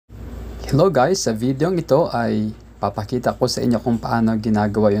Hello guys, sa video ito ay papakita ko sa inyo kung paano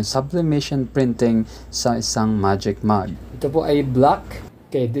ginagawa yung sublimation printing sa isang magic mug. Ito po ay black.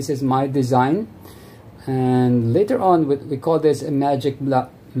 Okay, this is my design. And later on, we call this a magic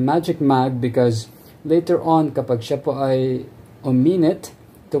mug because later on, kapag siya po ay uminit,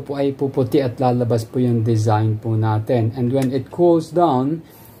 ito po ay puputi at lalabas po yung design po natin. And when it cools down,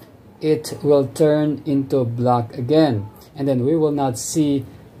 it will turn into black again. And then we will not see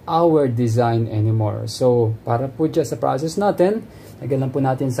our design anymore. So, para po dyan sa process natin, lagyan lang po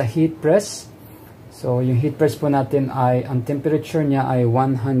natin sa heat press. So, yung heat press po natin ay, ang temperature niya ay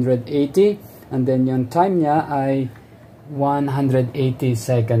 180. And then yung time niya ay 180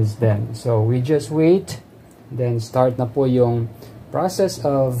 seconds then. So, we just wait. Then, start na po yung process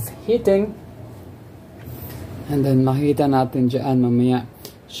of heating. And then, makikita natin dyan mamaya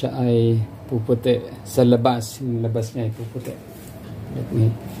siya ay puputi sa labas. Yung labas niya ay puputi.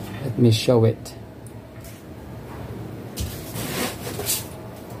 Let me show it.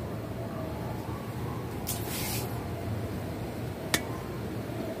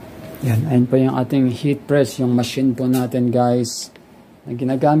 Yan, ayun po yung ating heat press, yung machine po natin guys, na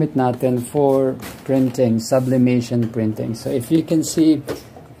ginagamit natin for printing, sublimation printing. So if you can see,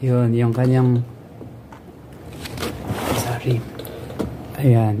 yun, yung kanyang,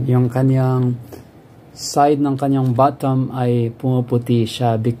 ayan, yung kanyang side ng kanyang bottom ay pumuputi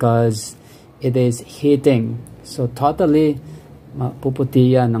siya because it is heating. So totally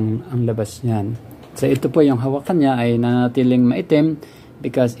mapuputi yan ang labas niyan. So ito po yung hawakan niya ay nanatiling maitim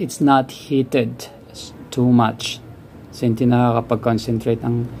because it's not heated too much. So hindi nakakapag-concentrate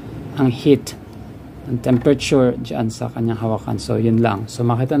ang heat, ang temperature dyan sa kanyang hawakan. So yun lang. So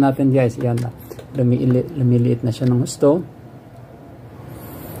makita natin guys, yan, lumiliit na siya ng gusto.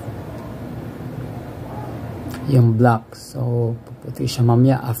 Yung black. So, puputi siya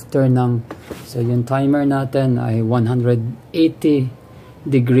mamaya after ng, so yung timer natin ay 180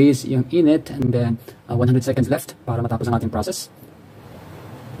 degrees yung init, and then 100 seconds left para matapos ang ating process.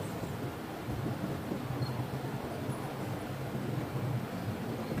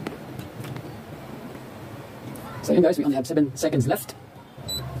 So yun guys, we only have 7 seconds left.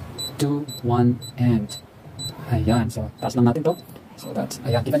 2, 1, and ayan. So, taas lang natin to. So that's,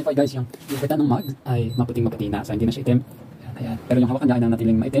 ayan, kita niyo po guys, yung kita ng mug ay maputing-maputi na. So hindi na siya itim. Ayan. Pero yung hawakan niya ay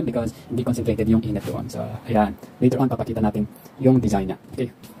nanatiling maitim because hindi concentrated yung init doon. So ayan, later on papakita natin yung design niya. Okay.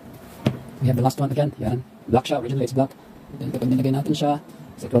 We have the last one again. Ayan. Black siya, originally it's black. Then kapag nilagay natin siya,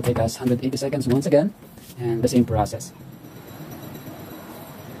 so it will take us 180 seconds once again. And the same process.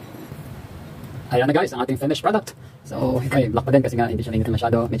 Ayan na guys, ang ating finished product. So, okay, black pa din kasi nga hindi siya nainit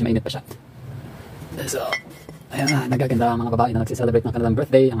masyado. Medyo mainit pa siya. So, ayan na, nagaganda ang mga babae na nagsiselebrate ng kanilang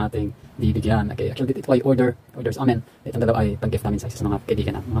birthday, ang ating bibigyan. Okay, actually dito ay orders amin. Itong dalawa ay pag-gift namin sa mga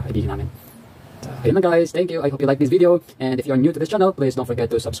kaibigan namin. So, ayun na guys, thank you. I hope you like this video. And if you're new to this channel, please don't forget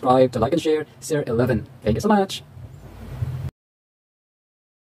to subscribe, to like and share. Sir 11. Thank you so much.